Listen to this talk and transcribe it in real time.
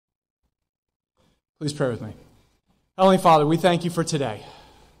Please pray with me. Heavenly Father, we thank you for today.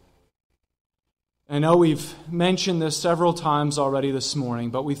 I know we've mentioned this several times already this morning,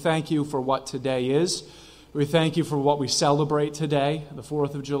 but we thank you for what today is. We thank you for what we celebrate today, the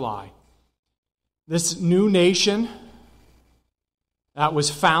 4th of July. This new nation that was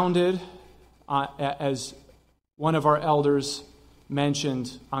founded, as one of our elders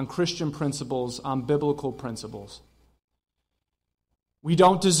mentioned, on Christian principles, on biblical principles. We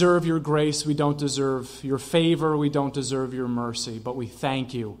don't deserve your grace, we don't deserve your favor, we don't deserve your mercy, but we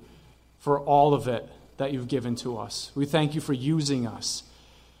thank you for all of it that you've given to us. We thank you for using us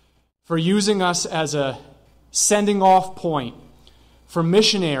as a sending off point for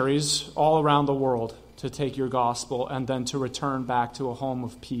missionaries all around the world to take your gospel and then to return back to a home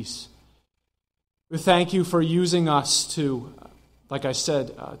of peace. We thank you for using us to, like I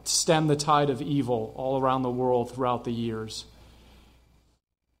said, stem the tide of evil all around the world throughout the years.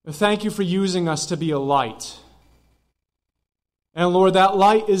 Thank you for using us to be a light. And Lord, that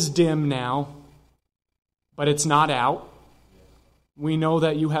light is dim now, but it's not out. We know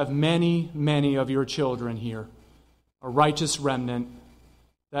that you have many, many of your children here, a righteous remnant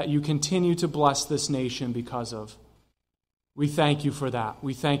that you continue to bless this nation because of. We thank you for that.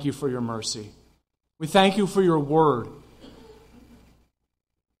 We thank you for your mercy. We thank you for your word.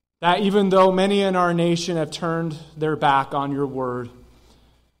 That even though many in our nation have turned their back on your word,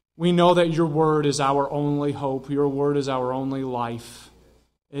 we know that your word is our only hope. Your word is our only life.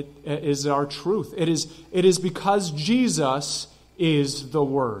 It is our truth. It is because Jesus is the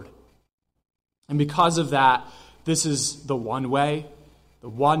word. And because of that, this is the one way, the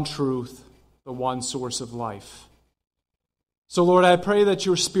one truth, the one source of life. So Lord, I pray that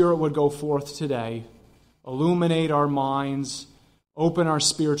your Spirit would go forth today, illuminate our minds, open our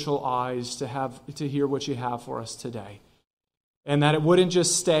spiritual eyes to hear what you have for us today. And that it wouldn't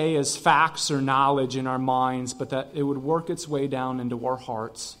just stay as facts or knowledge in our minds, but that it would work its way down into our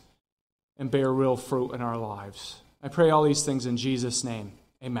hearts and bear real fruit in our lives. I pray all these things in Jesus' name.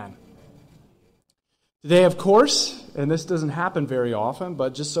 Amen. Today, of course, and this doesn't happen very often,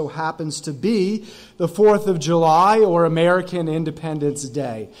 but just so happens to be the 4th of July, or American Independence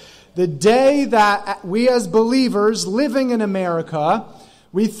Day. The day that we as believers living in America,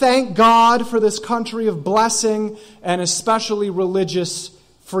 we thank God for this country of blessing and especially religious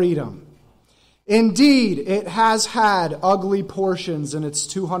freedom. Indeed, it has had ugly portions in its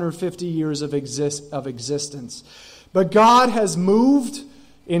 250 years of existence. But God has moved,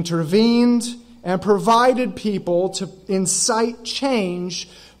 intervened, and provided people to incite change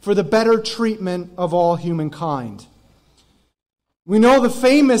for the better treatment of all humankind. We know the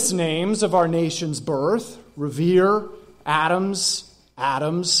famous names of our nation's birth: Revere, Adams,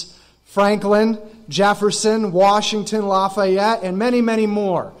 Franklin, Jefferson, Washington, Lafayette, and many, many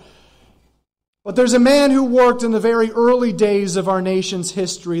more. But there's a man who worked in the very early days of our nation's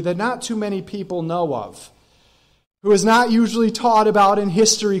history that not too many people know of, who is not usually taught about in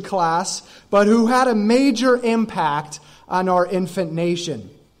history class, but who had a major impact on our infant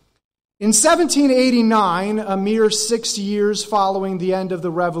nation. In 1789, a mere 6 years following the end of the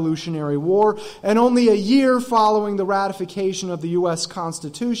Revolutionary War, and only a year following the ratification of the U.S.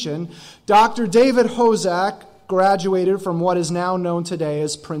 Constitution, Dr. David Hozak graduated from what is now known today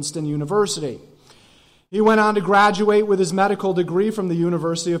as Princeton University. He went on to graduate with his medical degree from the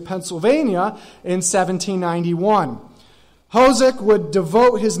University of Pennsylvania in 1791. Hozak would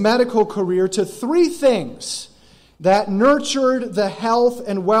devote his medical career to three things that nurtured the health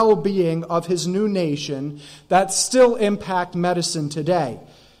and well-being of his new nation that still impact medicine today.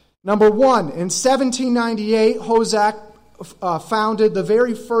 Number one, in 1798, Hozak founded the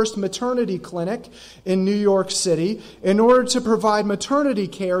very first maternity clinic in New York City in order to provide maternity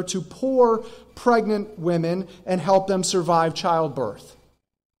care to poor pregnant women and help them survive childbirth.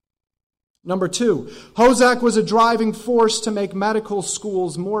 Number two, Hozak was a driving force to make medical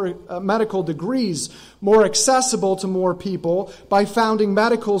degrees more accessible to more people by founding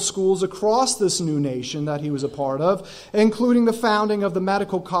medical schools across this new nation that he was a part of, including the founding of the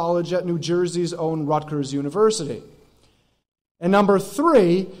medical college at New Jersey's own Rutgers University. And number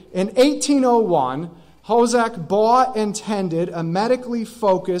three, in 1801, Hozak bought and tended a medically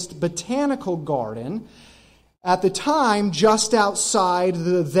focused botanical garden at the time just outside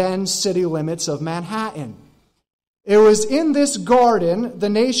the then city limits of Manhattan. It was in this garden, the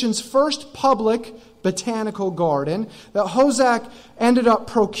nation's first public botanical garden, that Hozak ended up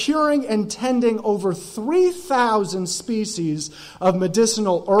procuring and tending over 3,000 species of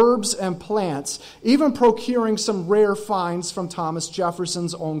medicinal herbs and plants, even procuring some rare finds from Thomas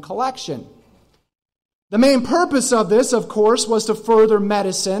Jefferson's own collection. The main purpose of this, of course, was to further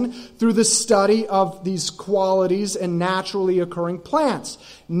medicine through the study of these qualities in naturally occurring plants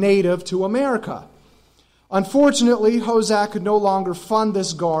native to America. Unfortunately, Hozak could no longer fund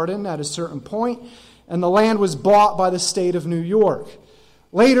this garden at a certain point, and the land was bought by the state of New York.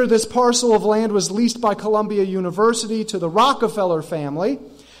 Later, this parcel of land was leased by Columbia University to the Rockefeller family,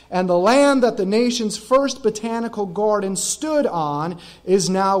 and the land that the nation's first botanical garden stood on is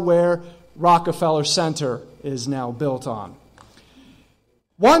now where Rockefeller Center is now built on.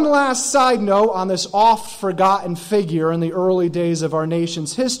 One last side note on this oft-forgotten figure in the early days of our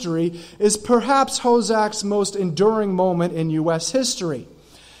nation's history is perhaps Hozak's most enduring moment in U.S. history,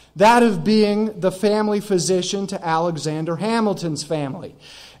 that of being the family physician to Alexander Hamilton's family.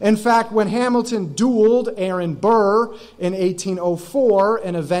 In fact, when Hamilton dueled Aaron Burr in 1804,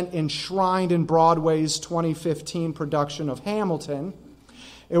 an event enshrined in Broadway's 2015 production of Hamilton,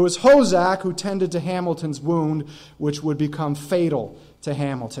 it was Hozak who tended to Hamilton's wound, which would become fatal to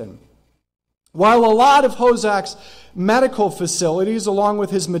Hamilton. While a lot of Hozak's medical facilities, along with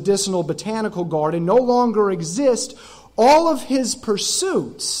his medicinal botanical garden, no longer exist, all of his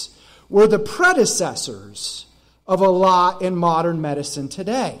pursuits were the predecessors of a lot in modern medicine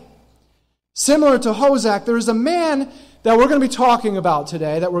today. Similar to Hozak, there is a man that we're going to be talking about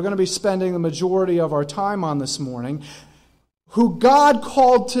today, that we're going to be spending the majority of our time on this morning, who God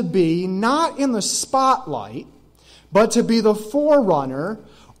called to be not in the spotlight, but to be the forerunner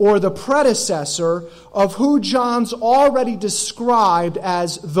or the predecessor of who John's already described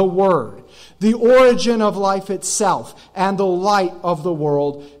as the Word, the origin of life itself, and the light of the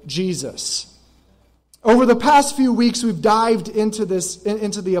world, Jesus. Over the past few weeks, we've dived into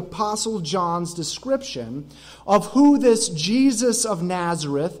the Apostle John's description of who this Jesus of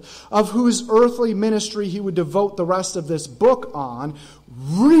Nazareth, of whose earthly ministry he would devote the rest of this book on,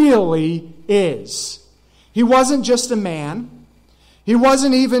 really is. He wasn't just a man. He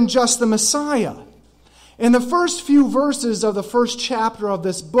wasn't even just the Messiah. In the first few verses of the first chapter of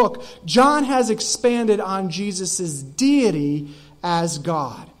this book, John has expanded on Jesus' deity as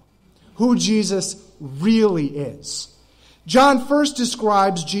God, who Jesus really is. John first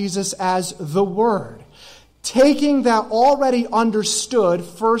describes Jesus as the Word, taking that already understood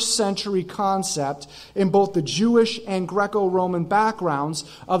first century concept in both the Jewish and Greco-Roman backgrounds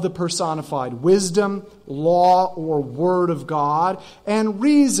of the personified wisdom, law, or Word of God, and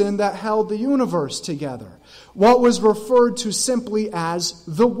reason that held the universe together. What was referred to simply as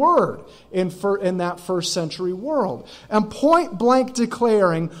the Word in that first century world. And point blank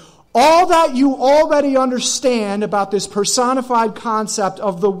declaring, all that you already understand about this personified concept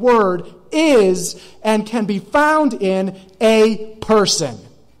of the Word is and can be found in a person,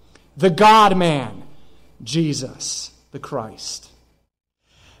 the God-man, Jesus, the Christ.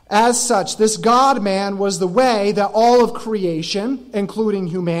 As such, this God-man was the way that all of creation, including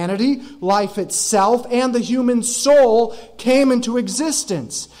humanity, life itself, and the human soul, came into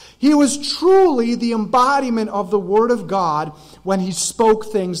existence. He was truly the embodiment of the Word of God when he spoke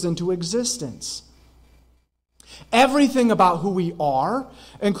things into existence. Everything about who we are,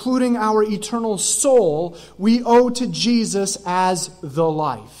 including our eternal soul, we owe to Jesus as the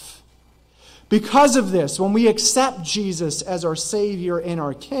life. Because of this, when we accept Jesus as our Savior and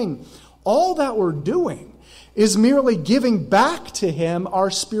our King, all that we're doing is merely giving back to him our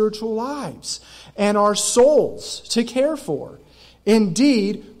spiritual lives and our souls to care for.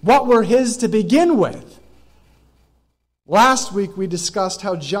 Indeed, what were his to begin with? Last week we discussed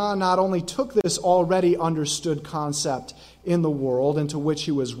how John not only took this already understood concept in the world into which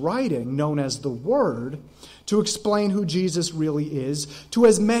he was writing, known as the Word, to explain who Jesus really is to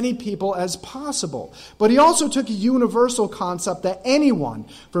as many people as possible. But he also took a universal concept that anyone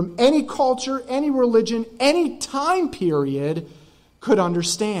from any culture, any religion, any time period could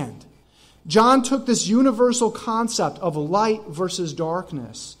understand. John took this universal concept of light versus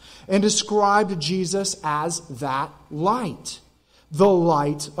darkness and described Jesus as that light, the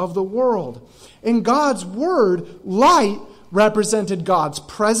light of the world. In God's Word, light represented God's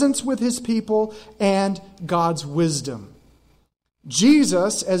presence with his people and God's wisdom.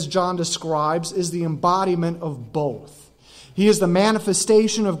 Jesus, as John describes, is the embodiment of both. He is the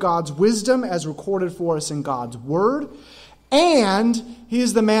manifestation of God's wisdom as recorded for us in God's Word, and he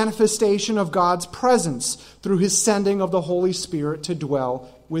is the manifestation of God's presence through his sending of the Holy Spirit to dwell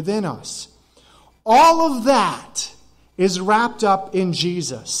within us. All of that is wrapped up in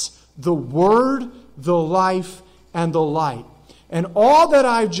Jesus, the Word, the life, and the light. And all that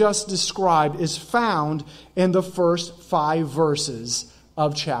I've just described is found in the first 5 verses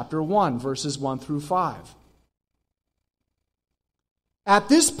of chapter 1, verses 1 through 5. At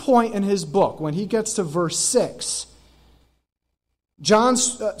this point in his book, when he gets to verse 6, John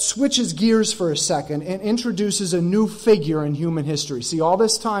switches gears for a second and introduces a new figure in human history. See, all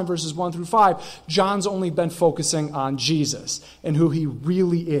this time, verses 1 through 5, John's only been focusing on Jesus and who he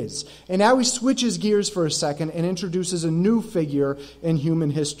really is. And now he switches gears for a second and introduces a new figure in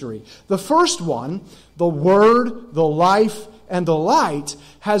human history. The first one, the Word, the life, and the light,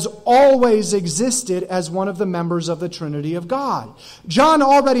 has always existed as one of the members of the Trinity of God. John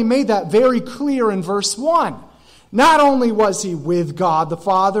already made that very clear in verse 1. Not only was he with God the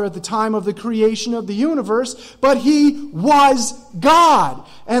Father at the time of the creation of the universe, but he was God,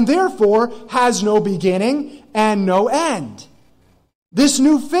 and therefore has no beginning and no end. This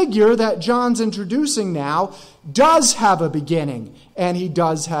new figure that John's introducing now does have a beginning, and he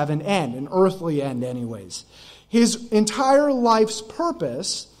does have an end, an earthly end anyways. His entire life's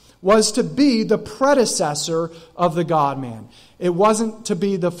purpose was to be the predecessor of the God-man. It wasn't to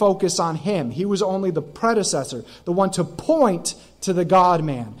be the focus on him. He was only the predecessor, the one to point to the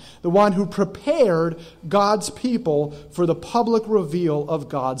God-man, the one who prepared God's people for the public reveal of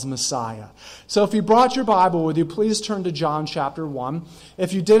God's Messiah. So if you brought your Bible with you, please turn to John chapter 1.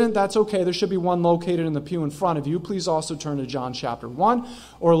 If you didn't, that's okay. There should be one located in the pew in front of you. Please also turn to John chapter 1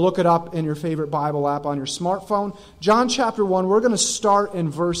 or look it up in your favorite Bible app on your smartphone. John chapter 1, we're going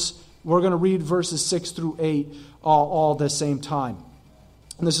to read verses 6 through 8 all at the same time.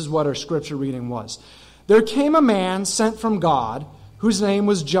 And this is what our scripture reading was. There came a man sent from God whose name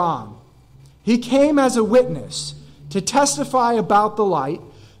was John. He came as a witness to testify about the light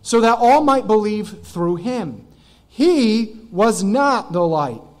so that all might believe through him. He was not the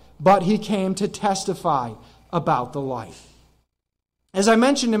light, but he came to testify about the light. As I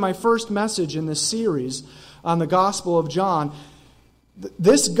mentioned in my first message in this series on the Gospel of John,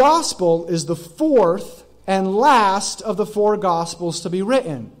 this gospel is the fourth and last of the four Gospels to be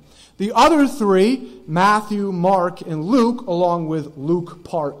written. The other three, Matthew, Mark, and Luke, along with Luke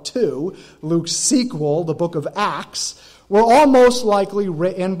Part 2, Luke's sequel, the book of Acts, were all most likely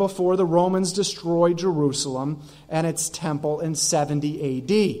written before the Romans destroyed Jerusalem and its temple in 70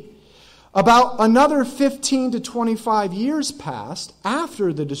 A.D. About another 15 to 25 years passed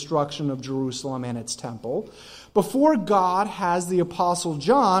after the destruction of Jerusalem and its temple before God has the Apostle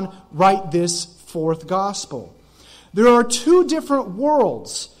John write this fourth gospel. There are two different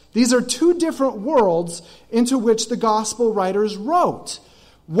worlds. These are two different worlds into which the gospel writers wrote.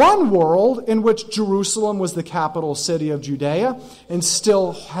 One world in which Jerusalem was the capital city of Judea and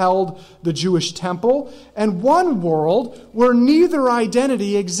still held the Jewish temple, and one world where neither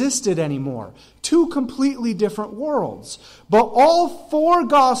identity existed anymore. Two completely different worlds. But all four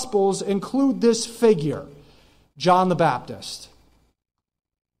gospels include this figure, John the Baptist.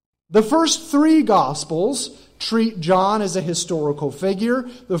 The first three Gospels treat John as a historical figure,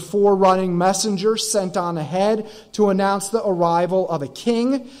 the forerunning messenger sent on ahead to announce the arrival of a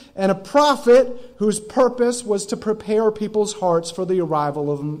king, and a prophet whose purpose was to prepare people's hearts for the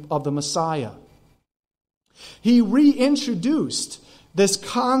arrival of the Messiah. He reintroduced this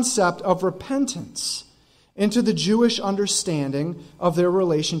concept of repentance into the Jewish understanding of their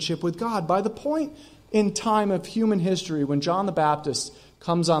relationship with God. By the point in time of human history when John the Baptist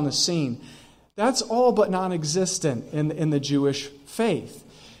comes on the scene, that's all but non-existent in the Jewish faith.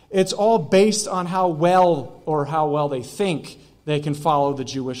 It's all based on how well they think they can follow the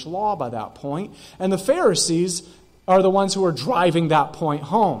Jewish law by that point. And the Pharisees are the ones who are driving that point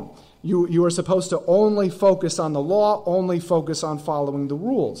home. You are supposed to only focus on the law, only focus on following the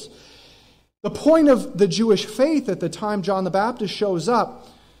rules. The point of the Jewish faith at the time John the Baptist shows up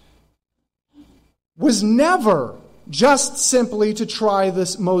was never just simply to try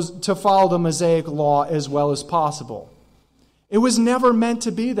to follow the Mosaic law as well as possible. It was never meant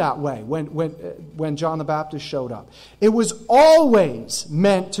to be that way when John the Baptist showed up. It was always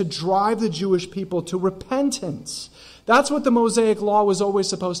meant to drive the Jewish people to repentance. That's what the Mosaic law was always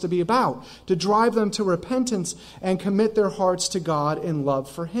supposed to be about, to drive them to repentance and commit their hearts to God in love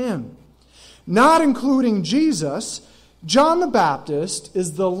for Him. Not including Jesus, John the Baptist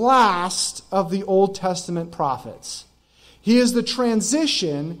is the last of the Old Testament prophets. He is the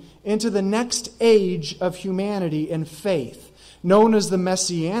transition into the next age of humanity and faith, known as the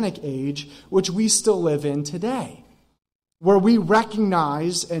Messianic age, which we still live in today, where we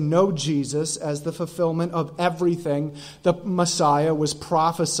recognize and know Jesus as the fulfillment of everything the Messiah was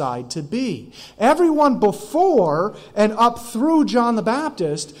prophesied to be. Everyone before and up through John the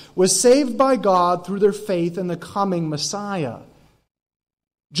Baptist was saved by God through their faith in the coming Messiah.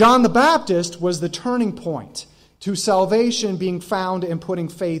 John the Baptist was the turning point to salvation being found in putting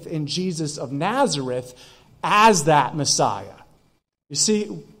faith in Jesus of Nazareth as that Messiah. You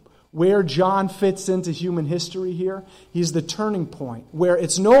see where John fits into human history here? He's the turning point, where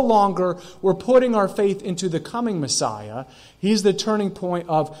it's no longer we're putting our faith into the coming Messiah. He's the turning point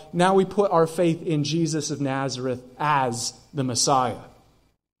of now we put our faith in Jesus of Nazareth as the Messiah.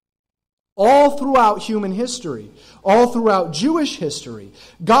 All throughout human history, all throughout Jewish history,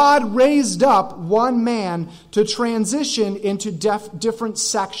 God raised up one man to transition into different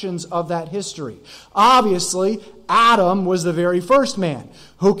sections of that history. Obviously, Adam was the very first man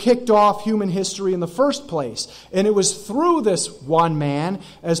who kicked off human history in the first place. And it was through this one man,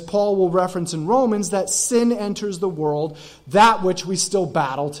 as Paul will reference in Romans, that sin enters the world, that which we still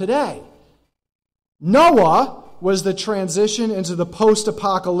battle today. Noah was the transition into the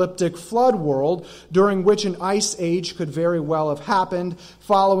post-apocalyptic flood world, during which an ice age could very well have happened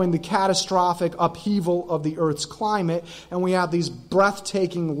following the catastrophic upheaval of the Earth's climate, and we have these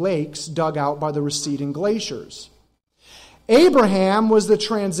breathtaking lakes dug out by the receding glaciers. Abraham was the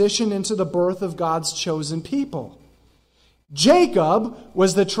transition into the birth of God's chosen people. Jacob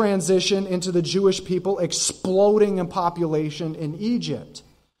was the transition into the Jewish people exploding in population in Egypt.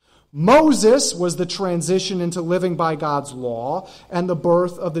 Moses was the transition into living by God's law and the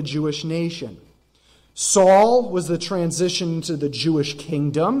birth of the Jewish nation. Saul was the transition into the Jewish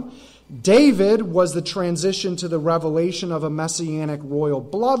kingdom. David was the transition to the revelation of a messianic royal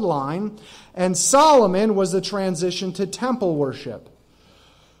bloodline. And Solomon was the transition to temple worship.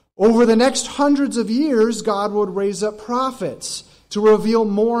 Over the next hundreds of years, God would raise up prophets to reveal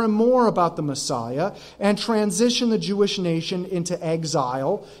more and more about the Messiah and transition the Jewish nation into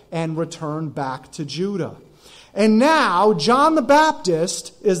exile and return back to Judah. And now, John the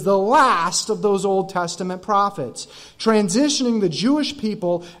Baptist is the last of those Old Testament prophets, transitioning the Jewish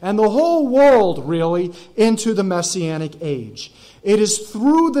people and the whole world, really, into the Messianic age. It is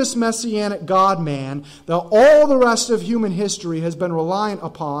through this Messianic God-man that all the rest of human history has been reliant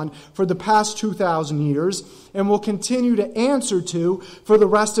upon for the past 2,000 years and will continue to answer to for the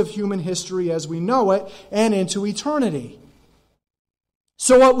rest of human history as we know it and into eternity.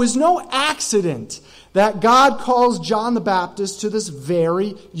 So it was no accident that God calls John the Baptist to this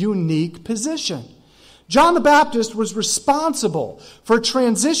very unique position. John the Baptist was responsible for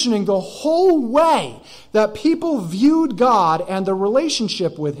transitioning the whole way that people viewed God and their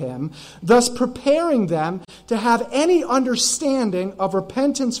relationship with Him, thus preparing them to have any understanding of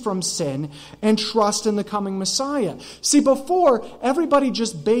repentance from sin and trust in the coming Messiah. See, before, everybody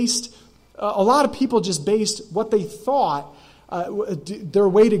just based, a lot of people just based what they thought their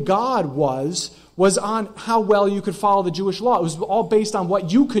way to God was on how well you could follow the Jewish law. It was all based on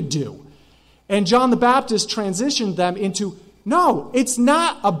what you could do. And John the Baptist transitioned them into, no, it's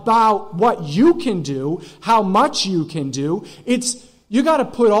not about what you can do, how much you can do. It's, you got to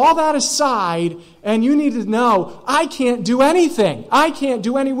put all that aside, and you need to know, I can't do anything. I can't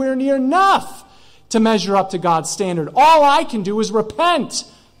do anywhere near enough to measure up to God's standard. All I can do is repent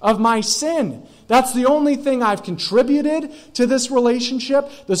of my sin. That's the only thing I've contributed to this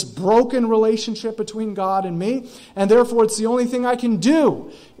relationship, this broken relationship between God and me, and therefore it's the only thing I can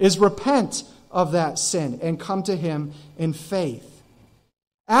do is repent of that sin and come to Him in faith.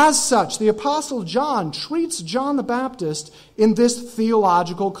 As such, the Apostle John treats John the Baptist in this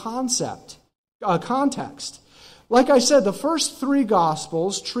theological context. Like I said, the first three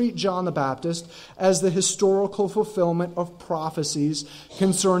Gospels treat John the Baptist as the historical fulfillment of prophecies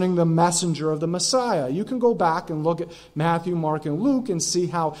concerning the messenger of the Messiah. You can go back and look at Matthew, Mark, and Luke and see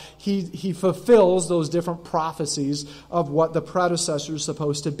how he fulfills those different prophecies of what the predecessor is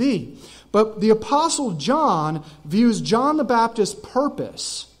supposed to be. But the Apostle John views John the Baptist's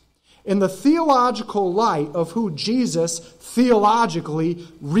purpose in the theological light of who Jesus theologically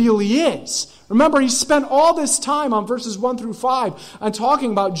really is. Remember, he spent all this time on verses 1 through 5 on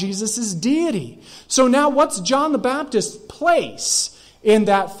talking about Jesus' deity. So now what's John the Baptist's place in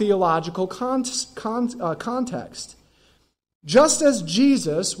that theological context? Just as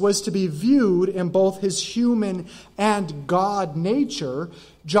Jesus was to be viewed in both his human and God nature,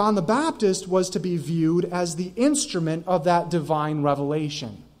 John the Baptist was to be viewed as the instrument of that divine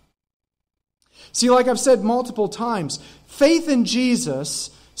revelation. See, like I've said multiple times, faith in Jesus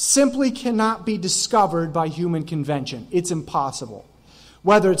simply cannot be discovered by human convention. It's impossible.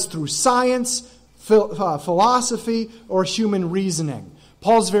 Whether it's through science, philosophy, or human reasoning.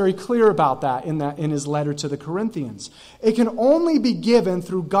 Paul's very clear about that in his letter to the Corinthians. It can only be given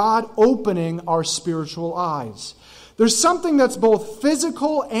through God opening our spiritual eyes. There's something that's both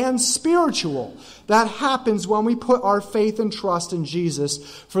physical and spiritual That happens when we put our faith and trust in Jesus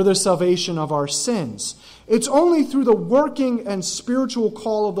for the salvation of our sins. It's only through the working and spiritual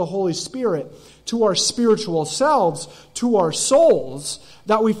call of the Holy Spirit to our spiritual selves, to our souls,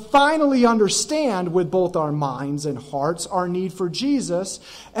 that we finally understand with both our minds and hearts our need for Jesus,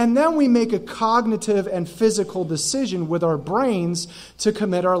 and then we make a cognitive and physical decision with our brains to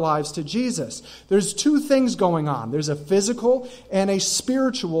commit our lives to Jesus. There's two things going on. There's a physical and a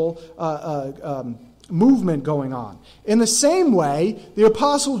spiritual movement going on. In the same way, the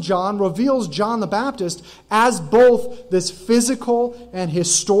Apostle John reveals John the Baptist as both this physical and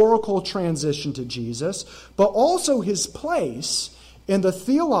historical transition to Jesus, but also his place in the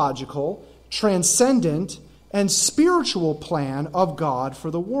theological, transcendent, and spiritual plan of God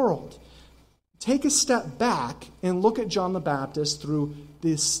for the world. Take a step back and look at John the Baptist through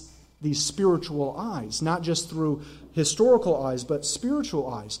these spiritual eyes, not just through historical eyes, but spiritual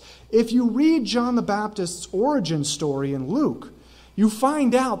eyes. If you read John the Baptist's origin story in Luke, you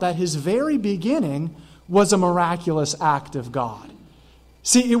find out that his very beginning was a miraculous act of God.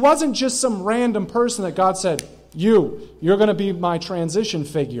 See, it wasn't just some random person that God said, you're going to be my transition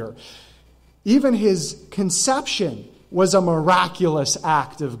figure. Even his conception was a miraculous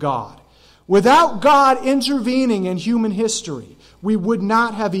act of God. Without God intervening in human history, we would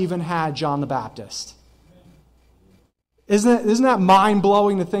not have even had John the Baptist. Isn't that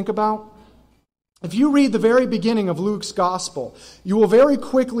mind-blowing to think about? If you read the very beginning of Luke's gospel, you will very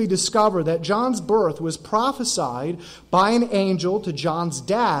quickly discover that John's birth was prophesied by an angel to John's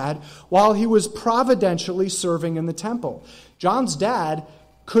dad while he was providentially serving in the temple. John's dad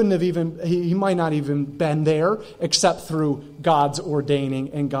he might not even been there except through God's ordaining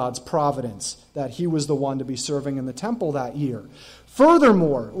and God's providence, that he was the one to be serving in the temple that year.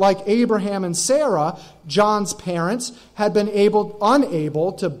 Furthermore, like Abraham and Sarah, John's parents had been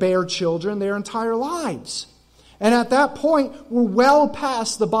unable to bear children their entire lives. And at that point, were well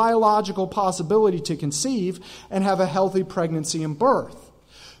past the biological possibility to conceive and have a healthy pregnancy and birth.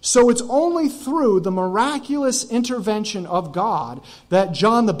 So it's only through the miraculous intervention of God that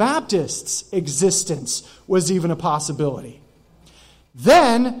John the Baptist's existence was even a possibility.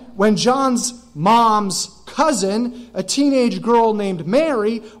 Then, when John's mom's cousin, a teenage girl named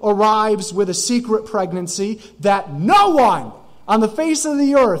Mary, arrives with a secret pregnancy that no one on the face of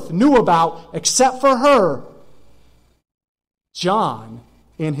the earth knew about except for her, John,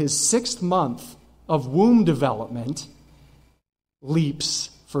 in his 6th month of womb development, leaps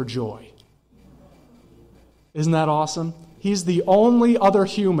for joy. Isn't that awesome? He's the only other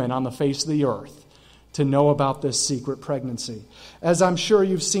human on the face of the earth to know about this secret pregnancy. As I'm sure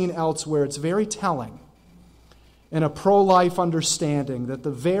you've seen elsewhere, it's very telling in a pro-life understanding that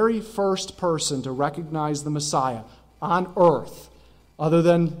the very first person to recognize the Messiah on earth, other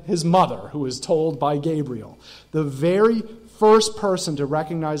than his mother, who was told by Gabriel, the very first person to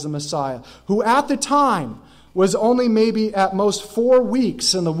recognize the Messiah, who at the time was only maybe at most 4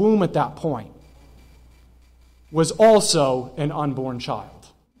 weeks in the womb at that point, was also an unborn child.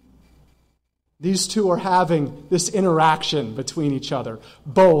 These two are having this interaction between each other,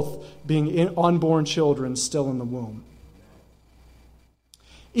 both being unborn children still in the womb.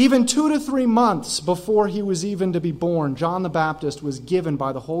 Even 2 to 3 months before he was even to be born, John the Baptist was given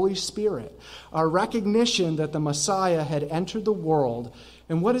by the Holy Spirit a recognition that the Messiah had entered the world.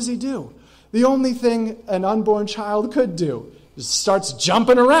 And what does he do? The only thing an unborn child could do is starts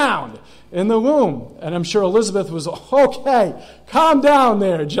jumping around in the womb. And I'm sure Elizabeth was, okay, calm down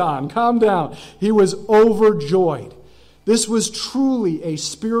there, John, calm down. He was overjoyed. This was truly a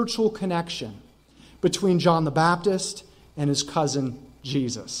spiritual connection between John the Baptist and his cousin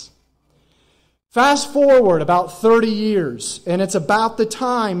Jesus. Fast forward about 30 years, and it's about the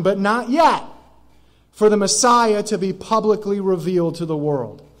time, but not yet, for the Messiah to be publicly revealed to the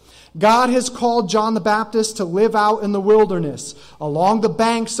world. God has called John the Baptist to live out in the wilderness along the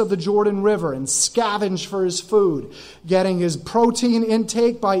banks of the Jordan River and scavenge for his food, getting his protein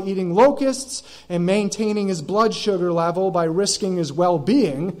intake by eating locusts and maintaining his blood sugar level by risking his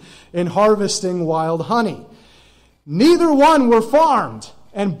well-being in harvesting wild honey. Neither one were farmed,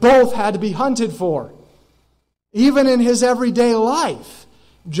 and both had to be hunted for. Even in his everyday life,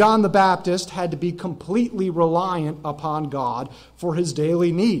 John the Baptist had to be completely reliant upon God for his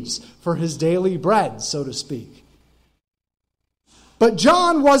daily needs, for his daily bread, so to speak. But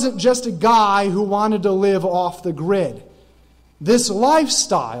John wasn't just a guy who wanted to live off the grid. This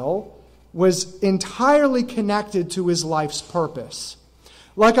lifestyle was entirely connected to his life's purpose.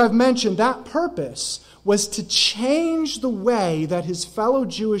 Like I've mentioned, that purpose was to change the way that his fellow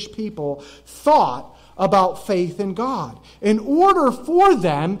Jewish people thought about faith in God in order for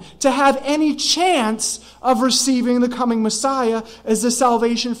them to have any chance of receiving the coming Messiah as the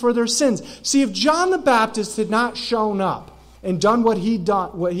salvation for their sins. See, if John the Baptist had not shown up and done what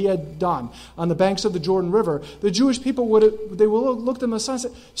he had done on the banks of the Jordan River, the Jewish people would have looked at the Messiah and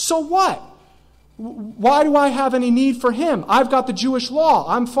said, so what? Why do I have any need for him? I've got the Jewish law.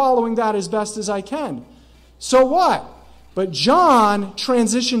 I'm following that as best as I can. So what? But John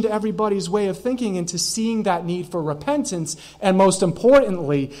transitioned everybody's way of thinking into seeing that need for repentance and, most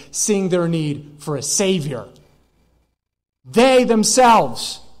importantly, seeing their need for a Savior. They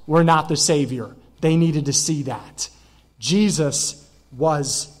themselves were not the Savior. They needed to see that. Jesus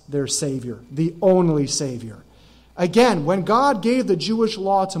was their Savior, the only Savior. Again, when God gave the Jewish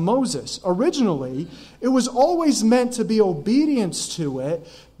law to Moses, originally, it was always meant to be obedience to it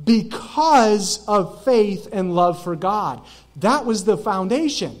because of faith and love for God. That was the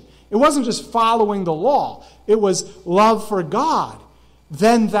foundation. It wasn't just following the law. It was love for God.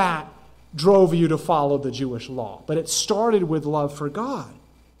 Then that drove you to follow the Jewish law. But it started with love for God.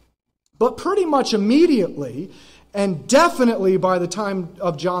 But pretty much immediately, and definitely by the time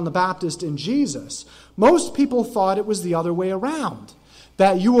of John the Baptist and Jesus, most people thought it was the other way around.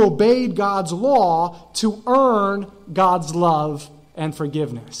 That you obeyed God's law to earn God's love and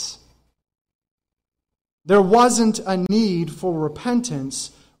forgiveness. There wasn't a need for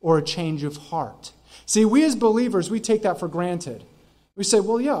repentance or a change of heart. See, we as believers, we take that for granted. We say,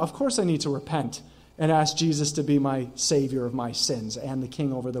 well, yeah, of course I need to repent and ask Jesus to be my Savior of my sins and the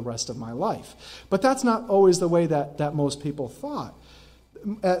King over the rest of my life. But that's not always the way that most people thought.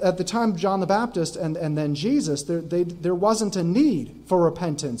 At the time of John the Baptist and then Jesus, there wasn't a need for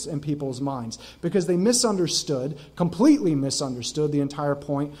repentance in people's minds because they completely misunderstood the entire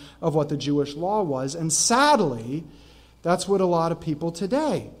point of what the Jewish law was. And sadly, that's what a lot of people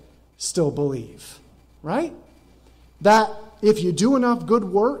today still believe, right? That if you do enough good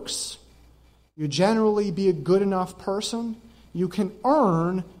works, you generally be a good enough person, you can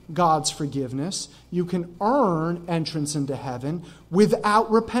earn God's forgiveness. You can earn entrance into heaven without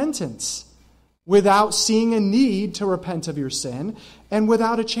repentance, without seeing a need to repent of your sin, and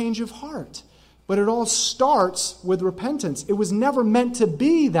without a change of heart. But it all starts with repentance. It was never meant to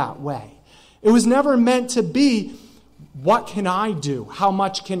be that way. It was never meant to be, what can I do? How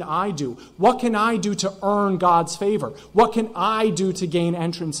much can I do? What can I do to earn God's favor? What can I do to gain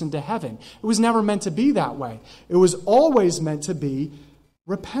entrance into heaven? It was never meant to be that way. It was always meant to be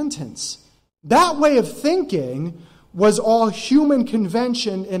repentance. That way of thinking was all human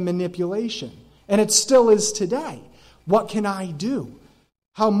convention and manipulation. And it still is today. What can I do?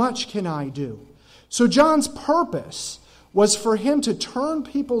 How much can I do? So John's purpose was for him to turn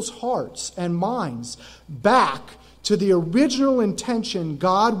people's hearts and minds back to the original intention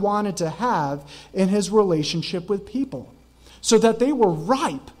God wanted to have in his relationship with people, so that they were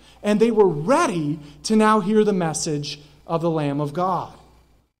ripe and they were ready to now hear the message of the Lamb of God.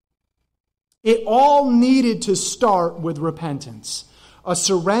 It all needed to start with repentance, a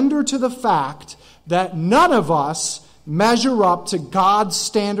surrender to the fact that none of us measure up to God's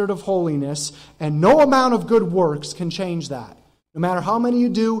standard of holiness, and no amount of good works can change that. No matter how many you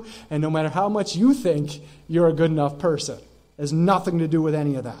do, and no matter how much you think you're a good enough person. It has nothing to do with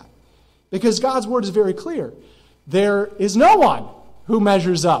any of that. Because God's word is very clear. There is no one who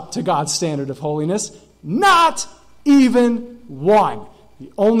measures up to God's standard of holiness. Not even one.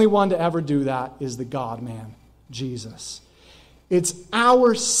 The only one to ever do that is the God-man, Jesus. It's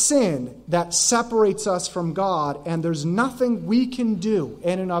our sin that separates us from God, and there's nothing we can do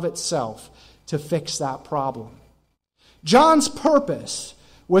in and of itself to fix that problem. John's purpose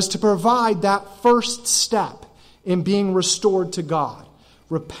was to provide that first step in being restored to God,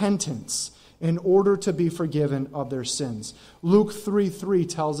 repentance, in order to be forgiven of their sins. Luke 3:3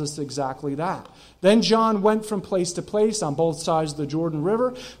 tells us exactly that. Then John went from place to place on both sides of the Jordan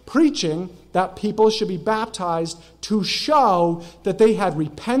River, preaching that people should be baptized to show that they had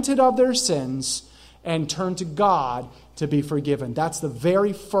repented of their sins and turned to God to be forgiven. That's the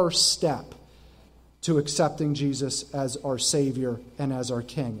very first step to accepting Jesus as our Savior and as our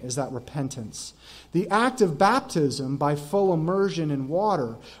King, is that repentance. The act of baptism by full immersion in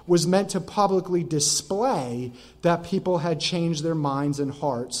water was meant to publicly display that people had changed their minds and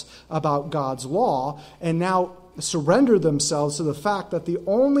hearts about God's law and now surrender themselves to the fact that the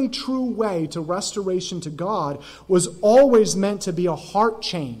only true way to restoration to God was always meant to be a heart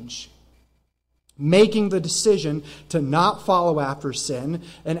change, making the decision to not follow after sin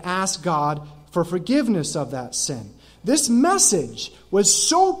and ask God for forgiveness of that sin. This message was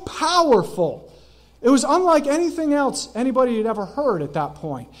so powerful It was unlike anything else anybody had ever heard at that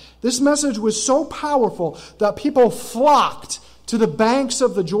point. This message was so powerful that people flocked to the banks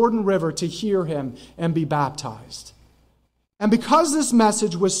of the Jordan River to hear him and be baptized. And because this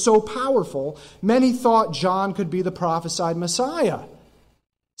message was so powerful, many thought John could be the prophesied Messiah.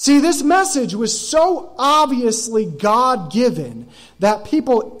 See, this message was so obviously God-given that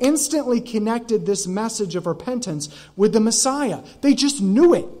people instantly connected this message of repentance with the Messiah. They just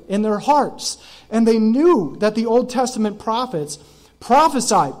knew it in their hearts. And they knew that the Old Testament prophets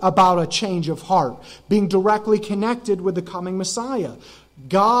prophesied about a change of heart being directly connected with the coming Messiah.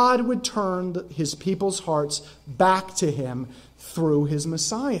 God would turn his people's hearts back to him through his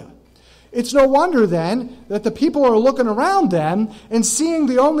Messiah. It's no wonder then that the people are looking around them and seeing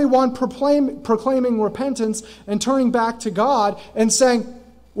the only one proclaiming repentance and turning back to God and saying,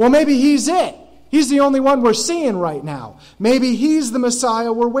 well, maybe he's it. He's the only one we're seeing right now. Maybe he's the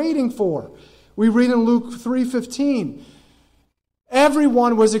Messiah we're waiting for. We read in Luke 3:15,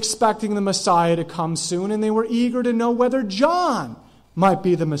 everyone was expecting the Messiah to come soon, and they were eager to know whether John might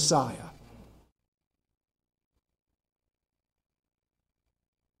be the Messiah.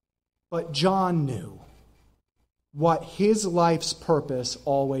 But John knew what his life's purpose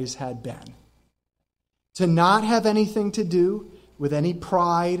always had been. To not have anything to do with any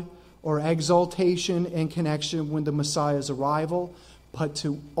pride or exaltation in connection with the Messiah's arrival, but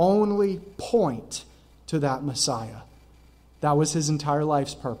to only point to that Messiah. That was his entire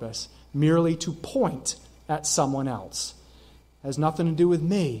life's purpose, merely to point at someone else. It has nothing to do with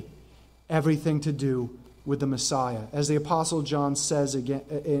me, everything to do with the Messiah. As the Apostle John says again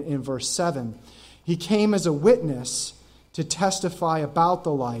in verse 7, he came as a witness to testify about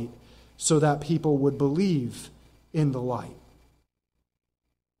the light so that people would believe in the light.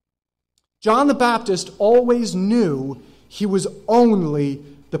 John the Baptist always knew he was only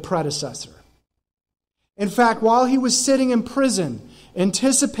the predecessor. In fact, while he was sitting in prison,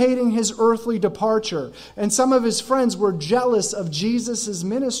 anticipating his earthly departure, and some of his friends were jealous of Jesus'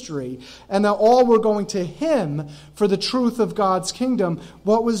 ministry, and that all were going to him for the truth of God's kingdom,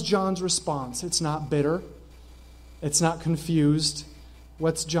 what was John's response? It's not bitter. It's not confused.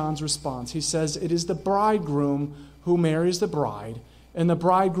 What's John's response? He says, it is the bridegroom who marries the bride, and the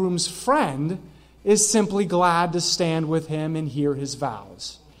bridegroom's friend is simply glad to stand with him and hear his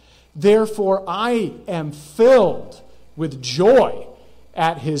vows. Therefore, I am filled with joy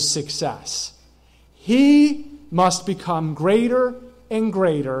at his success. He must become greater and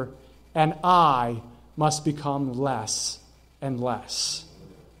greater, and I must become less and less.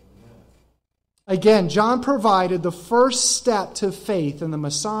 Again, John provided the first step to faith in the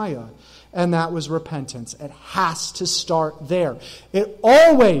Messiah, and that was repentance. It has to start there. It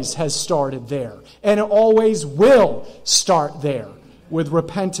always has started there, and it always will start there with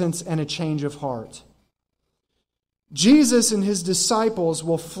repentance and a change of heart. Jesus and his disciples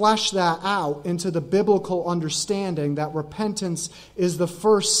will flesh that out into the biblical understanding that repentance is the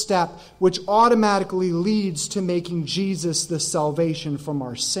first step which automatically leads to making Jesus the salvation from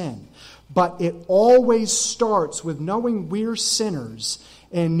our sin. But it always starts with knowing we're sinners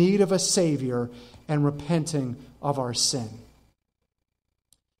in need of a Savior and repenting of our sin.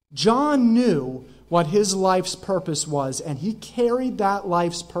 John knew what his life's purpose was, and he carried that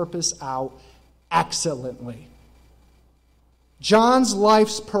life's purpose out excellently. John's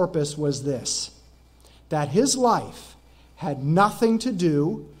life's purpose was this, that his life had nothing to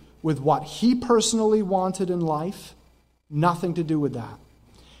do with what he personally wanted in life, nothing to do with that,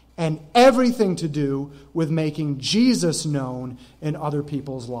 and everything to do with making Jesus known in other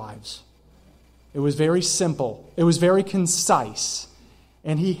people's lives. It was very simple. It was very concise,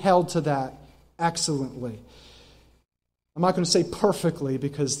 and he held to that excellently. I'm not going to say perfectly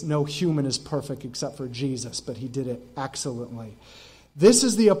because no human is perfect except for Jesus, but he did it excellently. This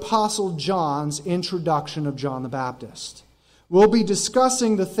is the Apostle John's introduction of John the Baptist. We'll be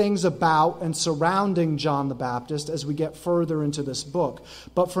discussing the things about and surrounding John the Baptist as we get further into this book.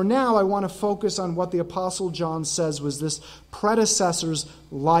 But for now, I want to focus on what the Apostle John says was this predecessor's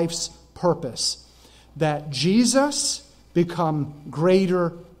life's purpose. That Jesus become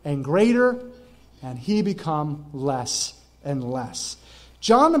greater and greater, and he become less and less.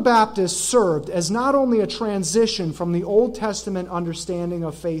 John the Baptist served as not only a transition from the Old Testament understanding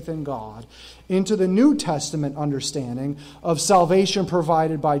of faith in God into the New Testament understanding of salvation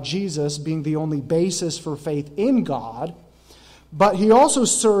provided by Jesus being the only basis for faith in God, but he also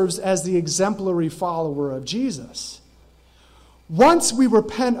serves as the exemplary follower of Jesus. Once we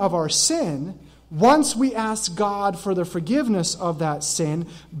repent of our sin, Once we ask God for the forgiveness of that sin,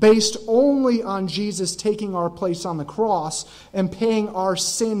 based only on Jesus taking our place on the cross and paying our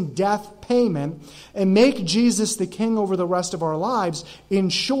sin death payment, and make Jesus the king over the rest of our lives, in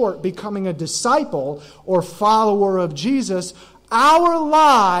short, becoming a disciple or follower of Jesus, our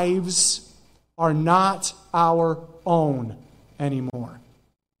lives are not our own anymore.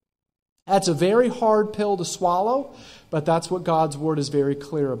 That's a very hard pill to swallow, but that's what God's word is very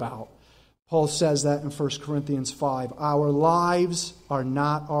clear about. Paul says that in 1 Corinthians 5. Our lives are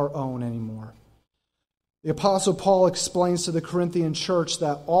not our own anymore. The Apostle Paul explains to the Corinthian church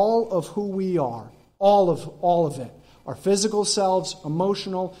that all of who we are, all of it, our physical selves,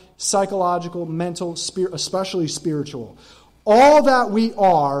 emotional, psychological, mental, especially spiritual, all that we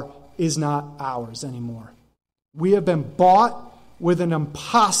are is not ours anymore. We have been bought with an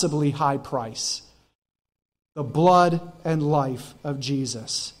impossibly high price, the blood and life of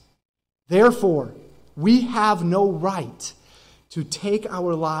Jesus. Therefore, we have no right to take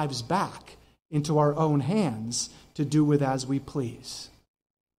our lives back into our own hands to do with as we please.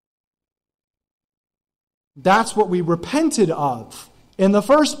 That's what we repented of in the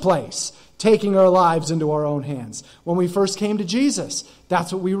first place, taking our lives into our own hands. When we first came to Jesus,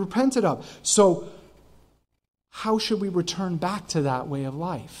 that's what we repented of. So, how should we return back to that way of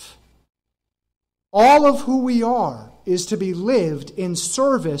life? All of who we are is to be lived in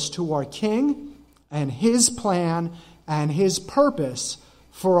service to our King and His plan and His purpose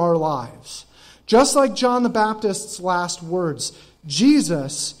for our lives. Just like John the Baptist's last words,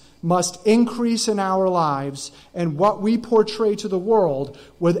 Jesus must increase in our lives and what we portray to the world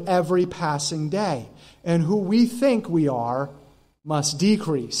with every passing day. And who we think we are must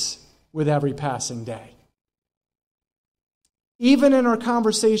decrease with every passing day. Even in our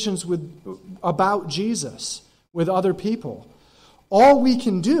conversations about Jesus with other people, all we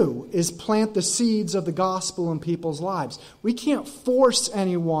can do is plant the seeds of the gospel in people's lives. We can't force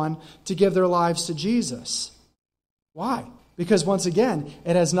anyone to give their lives to Jesus. Why? Because once again,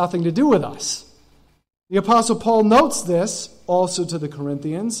 it has nothing to do with us. The Apostle Paul notes this also to the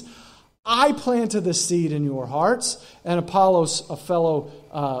Corinthians. I planted the seed in your hearts, and Apollos, a fellow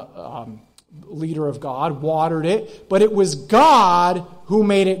leader of God, watered it, but it was God who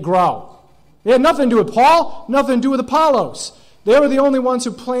made it grow. It had nothing to do with Paul, nothing to do with Apollos. They were the only ones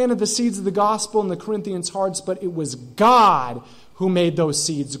who planted the seeds of the gospel in the Corinthians' hearts, but it was God who made those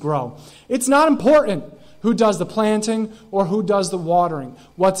seeds grow. It's not important who does the planting or who does the watering.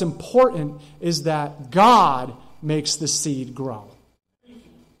 What's important is that God makes the seed grow.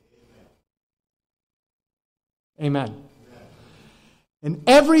 Amen. And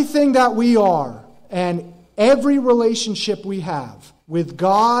everything that we are and every relationship we have with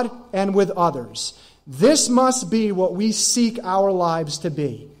God and with others, this must be what we seek our lives to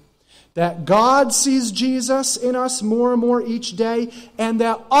be. That God sees Jesus in us more and more each day, and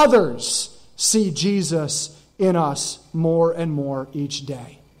that others see Jesus in us more and more each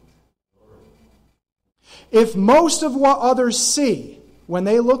day. If most of what others see when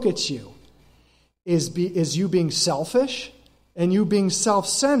they look at you is you being selfish and you being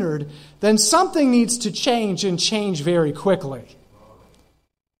self-centered, then something needs to change and change very quickly.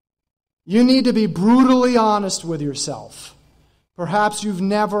 You need to be brutally honest with yourself. Perhaps you've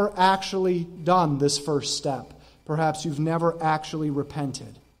never actually done this first step. Perhaps you've never actually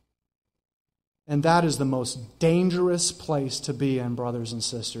repented. And that is the most dangerous place to be in, brothers and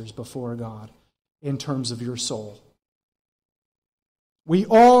sisters, before God, in terms of your soul. We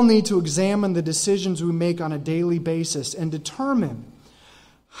all need to examine the decisions we make on a daily basis and determine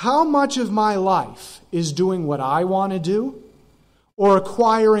how much of my life is doing what I want to do or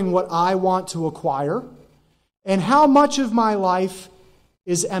acquiring what I want to acquire, and how much of my life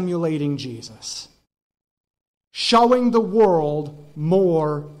is emulating Jesus, showing the world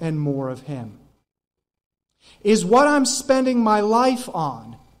more and more of Him. Is what I'm spending my life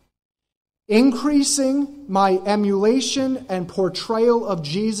on increasing my emulation and portrayal of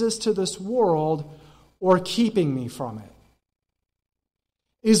Jesus to this world, or keeping me from it?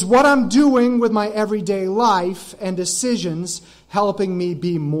 Is what I'm doing with my everyday life and decisions helping me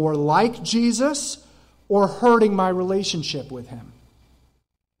be more like Jesus or hurting my relationship with Him?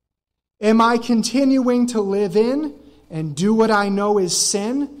 Am I continuing to live in and do what I know is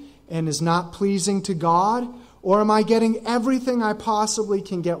sin and is not pleasing to God? Or am I getting everything I possibly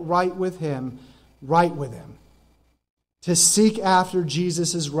can get right with Him, to seek after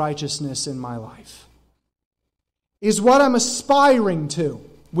Jesus' righteousness in my life? Is what I'm aspiring to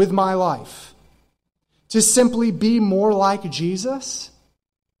with my life to simply be more like Jesus?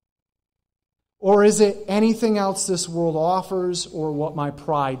 Or is it anything else this world offers or what my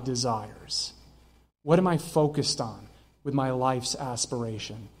pride desires? What am I focused on with my life's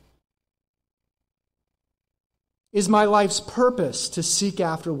aspiration? Is my life's purpose to seek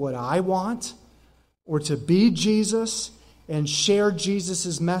after what I want, or to be Jesus and share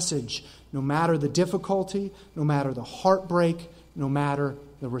Jesus' message, no matter the difficulty, no matter the heartbreak, no matter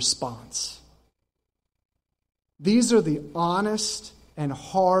the response? These are the honest and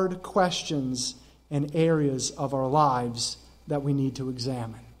hard questions and areas of our lives that we need to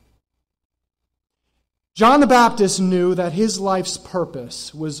examine. John the Baptist knew that his life's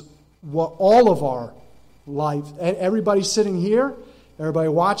purpose was what all of our life, everybody sitting here, everybody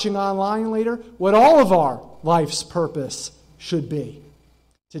watching online later, what all of our life's purpose should be: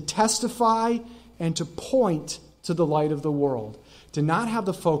 to testify and to point to the light of the world, to not have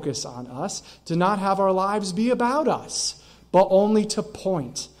the focus on us, to not have our lives be about us, but only to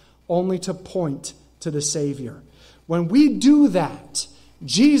point to the Savior. When we do that,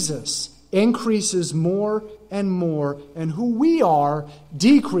 Jesus increases more and more, and who we are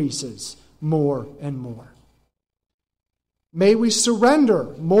decreases more and more. May we surrender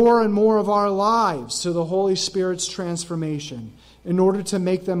more and more of our lives to the Holy Spirit's transformation in order to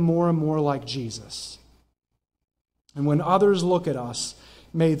make them more and more like Jesus. And when others look at us,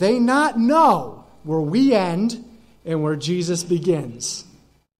 may they not know where we end and where Jesus begins.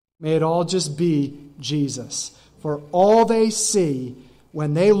 May it all just be Jesus. For all they see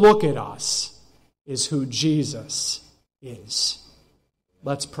when they look at us is who Jesus is.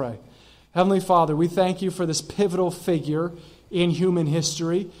 Let's pray. Heavenly Father, we thank you for this pivotal figure in human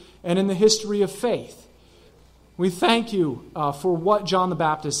history and in the history of faith. We thank you for what John the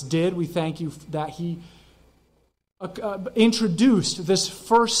Baptist did. We thank you that he introduced this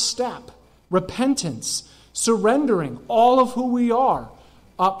first step, repentance, surrendering all of who we are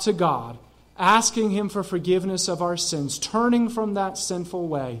up to God, asking him for forgiveness of our sins, turning from that sinful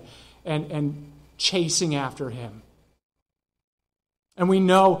way and chasing after him. And we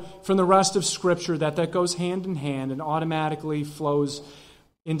know from the rest of Scripture that goes hand in hand and automatically flows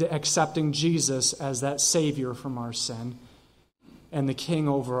into accepting Jesus as that Savior from our sin and the King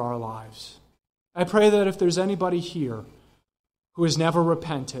over our lives. I pray that if there's anybody here who has never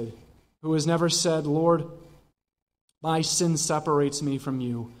repented, who has never said, Lord, my sin separates me from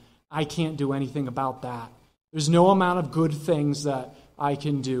you, I can't do anything about that. There's no amount of good things that I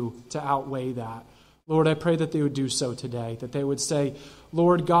can do to outweigh that. Lord, I pray that they would do so today, that they would say,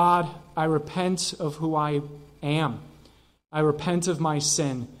 Lord God, I repent of who I am. I repent of my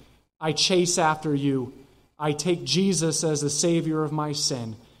sin. I chase after you. I take Jesus as the Savior of my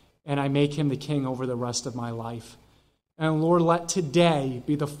sin, and I make him the King over the rest of my life. And Lord, let today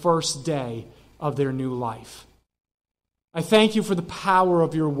be the first day of their new life. I thank you for the power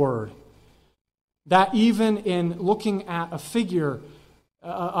of your word, that even in looking at a figure,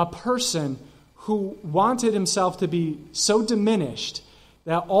 a person who wanted himself to be so diminished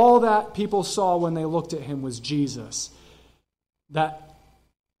that all that people saw when they looked at him was Jesus, that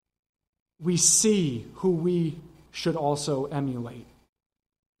we see who we should also emulate,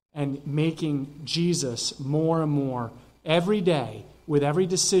 and making Jesus more and more every day with every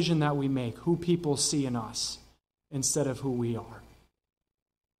decision that we make, who people see in us instead of who we are.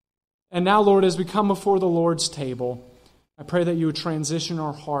 And now, Lord, as we come before the Lord's table, I pray that you would transition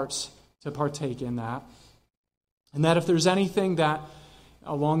our hearts to partake in that. And that if there's anything that,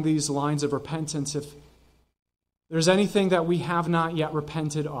 along these lines of repentance, if there's anything that we have not yet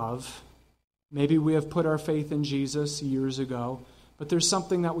repented of, maybe we have put our faith in Jesus years ago, but there's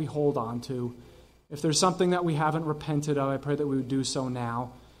something that we hold on to. If there's something that we haven't repented of, I pray that we would do so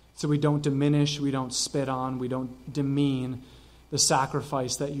now, so we don't diminish, we don't spit on, we don't demean the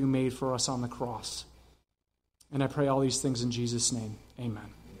sacrifice that you made for us on the cross. And I pray all these things in Jesus' name.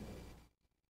 Amen.